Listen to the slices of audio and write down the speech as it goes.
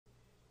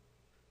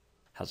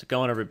How's it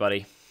going,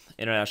 everybody?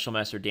 International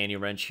Master Danny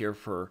Rensch here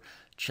for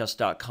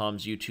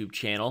Chess.com's YouTube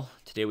channel.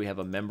 Today we have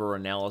a member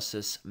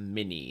analysis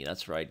mini.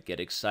 That's right, get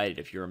excited.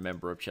 If you're a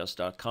member of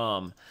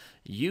Chess.com,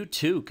 you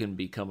too can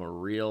become a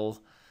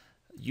real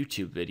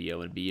YouTube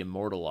video and be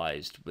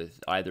immortalized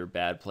with either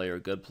bad play or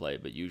good play,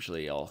 but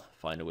usually I'll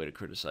find a way to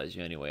criticize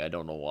you anyway. I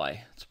don't know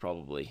why. It's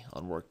probably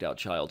unworked out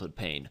childhood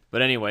pain.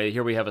 But anyway,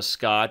 here we have a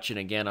scotch, and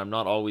again, I'm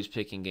not always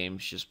picking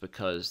games just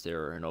because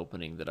they're an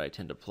opening that I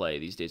tend to play.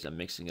 These days I'm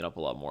mixing it up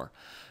a lot more.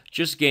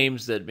 Just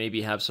games that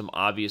maybe have some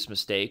obvious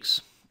mistakes,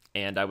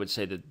 and I would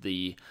say that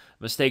the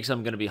mistakes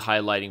I'm going to be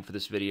highlighting for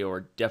this video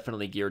are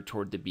definitely geared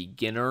toward the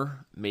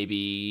beginner,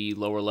 maybe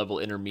lower level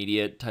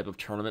intermediate type of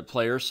tournament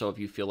player. So if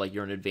you feel like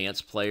you're an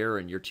advanced player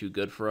and you're too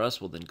good for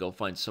us, well then go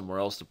find somewhere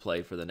else to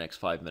play for the next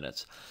 5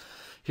 minutes.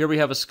 Here we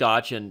have a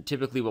scotch, and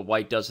typically what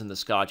white does in the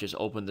scotch is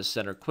open the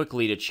center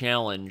quickly to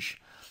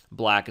challenge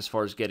black as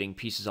far as getting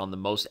pieces on the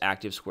most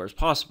active squares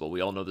possible.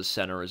 We all know the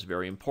center is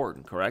very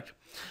important, correct?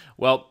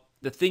 Well,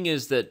 the thing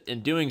is that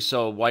in doing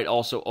so, white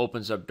also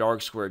opens up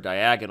dark square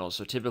diagonals,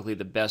 so typically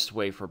the best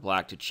way for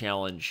black to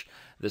challenge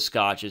the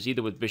scotch is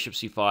either with bishop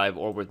c5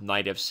 or with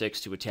knight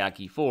f6 to attack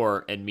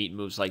e4 and meet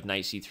moves like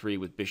knight c3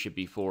 with bishop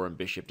b4 and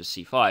bishop to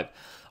c5.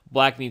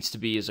 Black needs to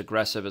be as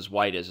aggressive as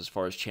white is as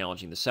far as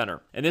challenging the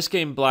center. In this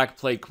game, black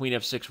played queen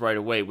f6 right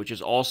away, which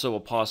is also a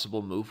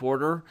possible move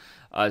order.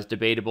 It's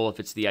debatable if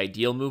it's the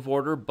ideal move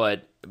order,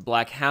 but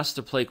black has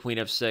to play queen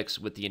f6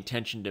 with the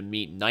intention to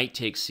meet knight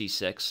takes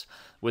c6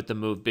 with the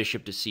move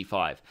bishop to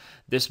c5.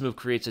 This move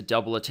creates a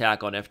double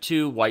attack on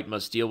f2. White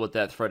must deal with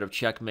that threat of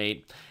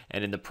checkmate,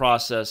 and in the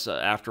process,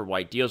 after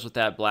white deals with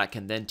that, black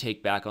can then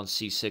take back on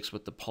c6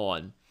 with the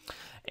pawn.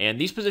 And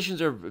these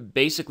positions are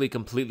basically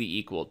completely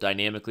equal.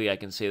 Dynamically, I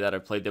can say that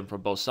I've played them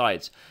from both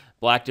sides.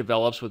 Black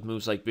develops with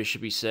moves like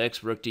bishop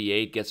e6, rook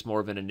d8, gets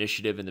more of an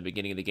initiative in the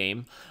beginning of the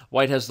game.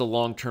 White has the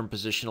long-term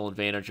positional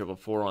advantage of a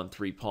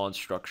 4-on-3 pawn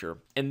structure.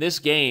 In this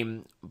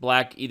game,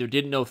 black either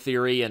didn't know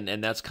theory,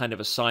 and that's kind of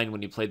a sign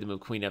when you play the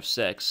move queen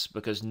f6,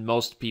 because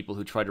most people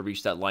who try to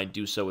reach that line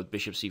do so with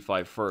bishop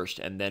c5 first,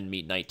 and then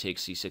meet knight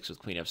takes c6 with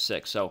queen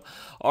f6. So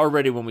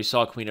already when we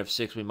saw queen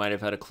f6, we might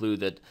have had a clue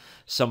that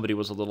somebody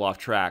was a little off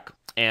track.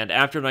 And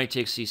after knight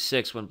takes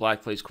c6, when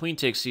black plays queen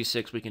takes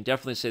c6, we can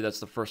definitely say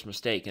that's the first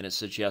mistake, and it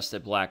suggests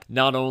that black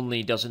not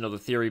only doesn't know the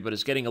theory, but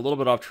is getting a little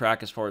bit off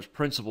track as far as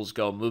principles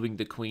go, moving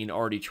the queen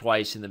already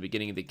twice in the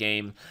beginning of the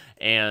game.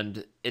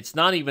 And it's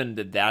not even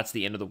that that's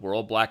the end of the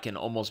world. Black can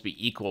almost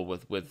be equal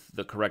with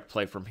the correct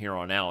play from here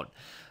on out.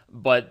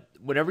 But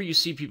whenever you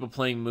see people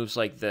playing moves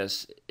like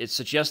this, it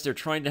suggests they're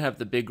trying to have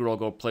the big girl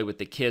go play with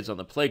the kids on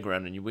the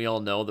playground. And we all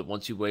know that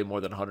once you weigh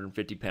more than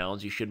 150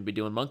 pounds, you shouldn't be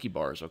doing monkey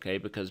bars, okay?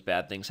 Because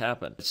bad things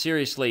happen. But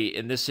seriously,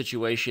 in this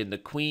situation, the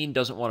queen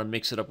doesn't want to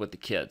mix it up with the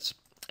kids.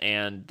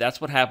 And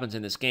that's what happens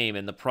in this game.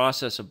 In the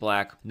process of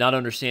black not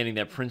understanding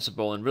that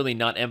principle and really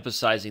not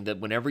emphasizing that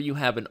whenever you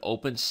have an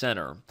open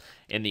center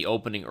in the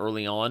opening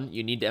early on,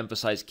 you need to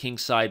emphasize king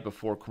side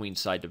before queen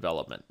side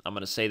development. I'm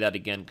going to say that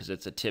again because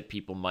it's a tip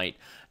people might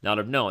not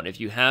have known. If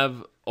you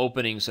have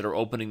openings that are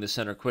opening the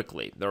center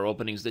quickly, there are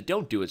openings that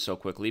don't do it so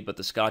quickly, but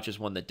the scotch is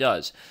one that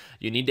does.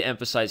 You need to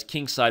emphasize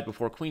king side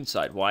before queen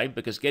side. Why?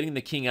 Because getting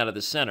the king out of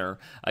the center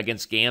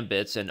against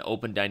gambits and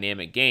open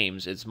dynamic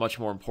games is much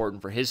more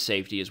important for his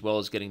safety as well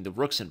as getting the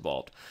rooks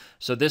involved.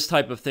 So this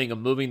type of thing of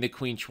moving the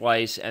queen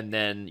twice, and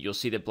then you'll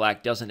see that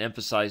black doesn't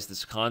emphasize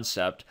this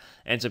concept,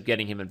 ends up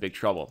getting him in big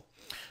trouble.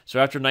 So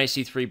after knight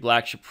c3,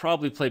 black should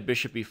probably play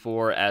bishop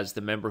e4, as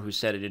the member who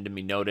said it into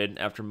me noted.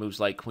 After moves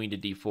like queen to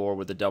d4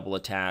 with a double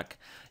attack,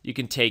 you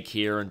can take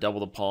here and double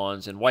the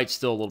pawns, and white's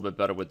still a little bit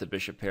better with the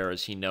bishop pair,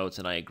 as he notes,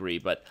 and I agree.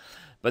 But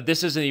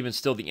this isn't even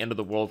still the end of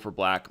the world for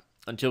black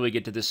until we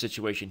get to this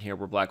situation here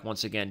where black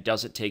once again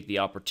doesn't take the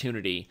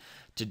opportunity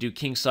to do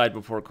king side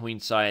before queen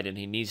side, and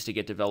he needs to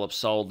get developed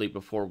solidly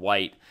before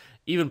white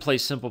even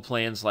plays simple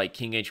plans like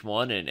king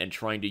h1 and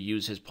trying to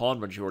use his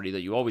pawn majority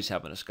that you always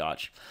have in a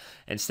scotch.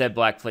 Instead,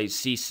 black plays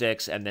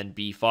c6 and then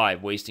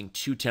b5, wasting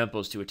 2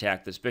 tempos to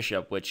attack this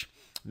bishop, which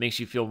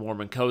makes you feel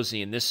warm and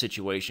cozy in this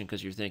situation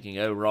because you're thinking,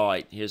 oh,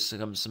 right, here's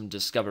some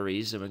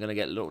discoveries, and we're going to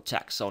get little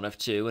attacks on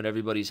f2, and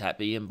everybody's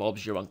happy, and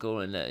Bob's your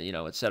uncle, and,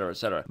 et cetera, et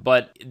cetera.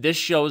 But this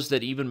shows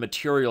that even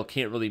material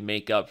can't really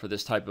make up for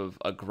this type of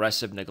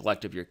aggressive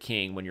neglect of your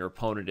king when your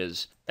opponent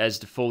is as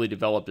fully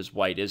developed as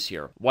white is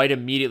here. White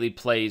immediately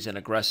plays an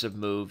aggressive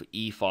move,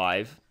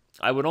 e5.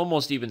 I would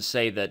almost even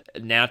say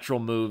that natural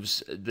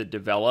moves that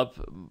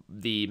develop,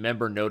 the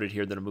member noted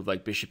here that a move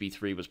like bishop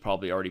e3 was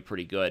probably already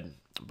pretty good,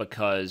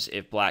 because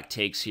if black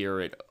takes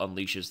here, it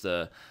unleashes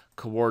the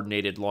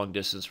coordinated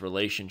long-distance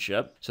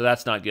relationship. So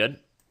that's not good.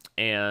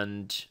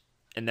 And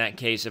in that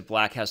case, if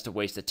black has to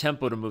waste a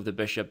tempo to move the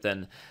bishop,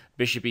 then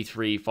bishop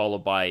e3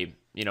 followed by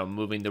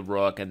moving the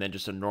rook, and then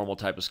just a normal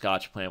type of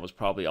scotch plan was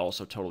probably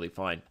also totally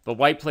fine. But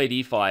white played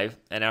e5,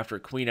 and after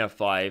queen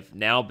f5,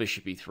 now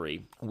bishop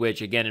e3,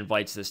 which again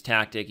invites this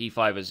tactic.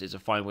 e5 is a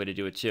fine way to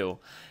do it too.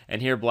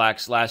 And here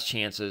black's last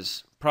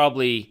chances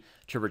probably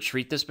to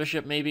retreat this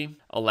bishop maybe,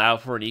 allow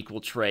for an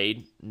equal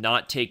trade,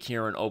 not take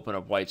here and open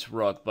up white's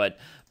rook, but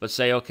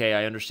say, okay,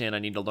 I understand I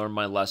need to learn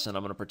my lesson.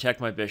 I'm going to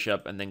protect my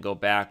bishop and then go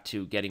back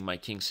to getting my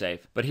king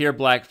safe. But here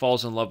black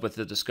falls in love with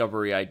the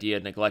discovery idea,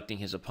 neglecting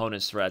his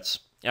opponent's threats.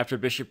 After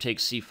bishop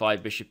takes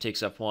c5, bishop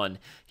takes f1,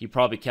 he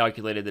probably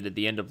calculated that at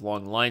the end of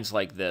long lines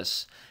like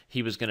this,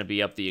 he was going to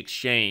be up the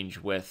exchange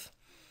with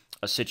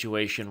a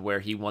situation where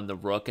he won the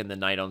rook and the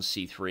knight on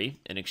c3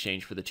 in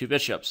exchange for the two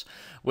bishops,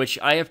 which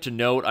I have to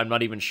note, I'm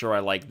not even sure I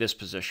like this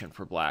position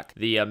for black.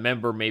 The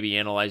member maybe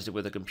analyzed it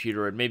with a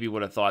computer and maybe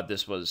would have thought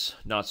this was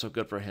not so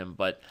good for him,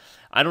 but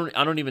I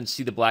don't even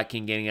see the black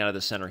king getting out of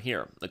the center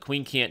here. The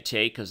queen can't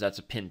take because that's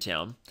a pin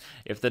down.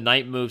 If the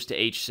knight moves to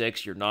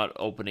h6, you're not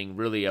opening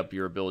really up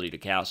your ability to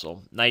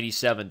castle. Knight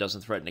e7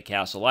 doesn't threaten to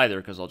castle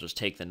either because I'll just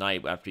take the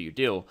knight after you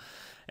do.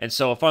 And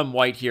so if I'm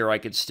white here, I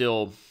could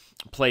still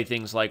play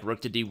things like rook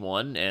to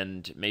d1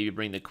 and maybe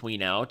bring the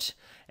queen out,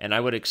 and I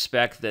would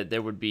expect that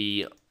there would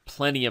be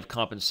plenty of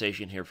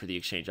compensation here for the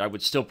exchange. I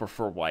would still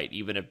prefer white,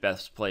 even if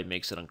best play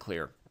makes it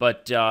unclear.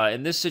 But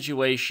in this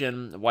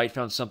situation, white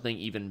found something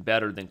even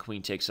better than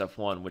queen takes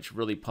f1, which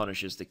really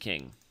punishes the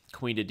king.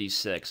 Queen to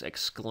d6,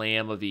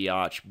 exclam a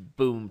viach,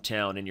 boom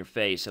town in your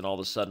face, and all of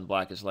a sudden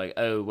black is like,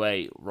 oh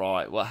wait,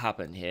 right, what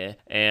happened here?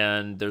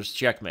 And there's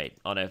checkmate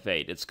on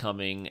f8. It's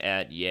coming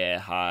at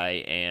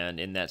high, and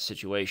in that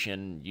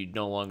situation, you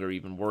no longer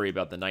even worry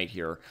about the knight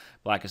here.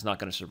 Black is not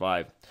going to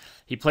survive.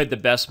 He played the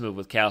best move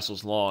with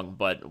castles long,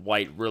 but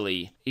white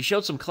really, he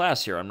showed some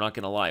class here, I'm not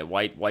going to lie.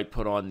 White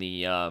put on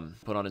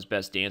his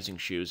best dancing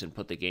shoes and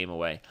put the game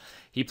away.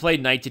 He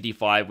played knight to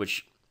d5,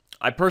 which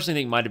I personally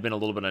think might have been a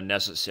little bit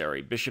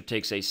unnecessary. Bishop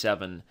takes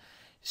a7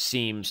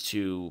 seems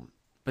to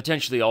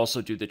potentially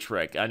also do the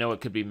trick. I know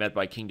it could be met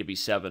by king to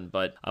b7,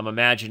 but I'm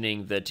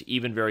imagining that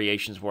even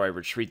variations where I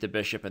retreat the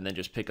bishop and then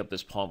just pick up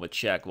this pawn with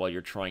check while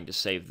you're trying to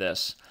save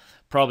this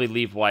probably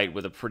leave white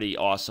with a pretty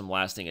awesome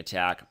lasting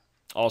attack.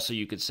 Also,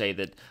 you could say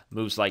that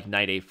moves like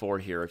knight a4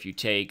 here. If you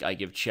take, I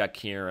give check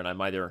here, and I'm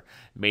either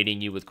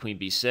mating you with queen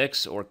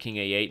b6 or king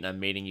a8, and I'm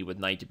mating you with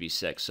knight to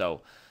b6.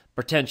 So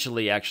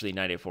potentially, actually,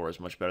 knight a4 is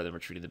much better than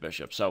retreating the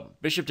bishop. So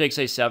bishop takes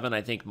a7,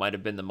 I think, might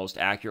have been the most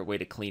accurate way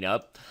to clean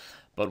up.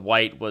 But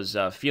white was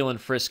feeling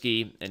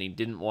frisky, and he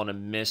didn't want to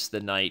miss the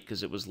knight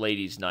because it was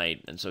lady's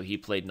knight. And so he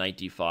played knight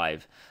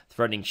d5,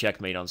 threatening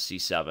checkmate on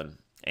c7.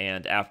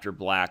 And after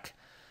black,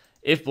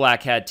 if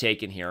black had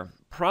taken here,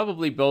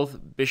 probably both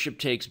bishop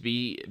takes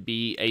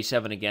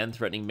a7 again,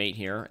 threatening mate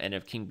here. And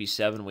if king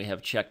b7, we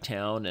have check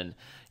town and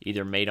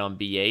either mate on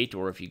b8,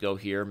 or if you go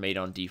here, mate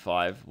on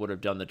d5, would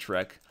have done the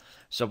trick.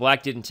 So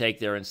black didn't take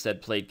there,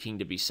 instead played king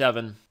to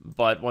b7,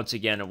 but once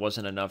again, it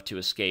wasn't enough to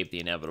escape the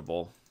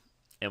inevitable,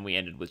 and we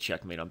ended with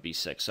checkmate on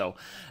b6. So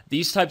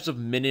these types of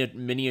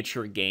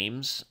miniature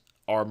games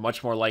are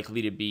much more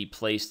likely to be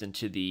placed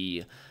into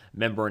the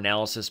member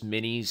analysis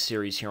mini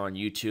series here on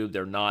YouTube.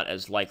 They're not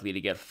as likely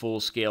to get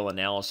full-scale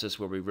analysis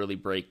where we really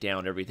break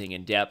down everything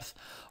in depth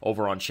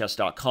over on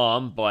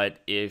Chess.com, but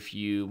if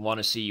you want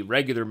to see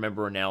regular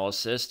member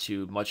analysis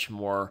to much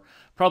more,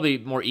 probably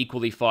more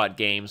equally fought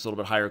games, a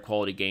little bit higher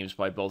quality games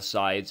by both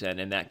sides, and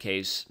in that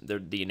case,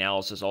 the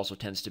analysis also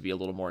tends to be a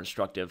little more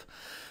instructive,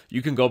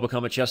 you can go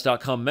become a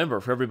Chess.com member.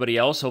 For everybody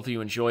else, hopefully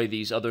you enjoy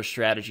these other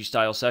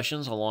strategy-style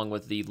sessions along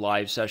with the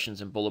live sessions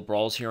and bullet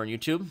brawls here on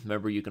YouTube.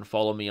 Remember, you can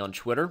follow me on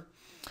Twitter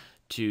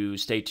to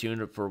stay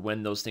tuned for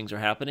when those things are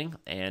happening.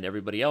 And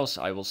everybody else,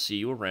 I will see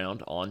you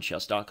around on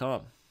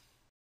Chess.com.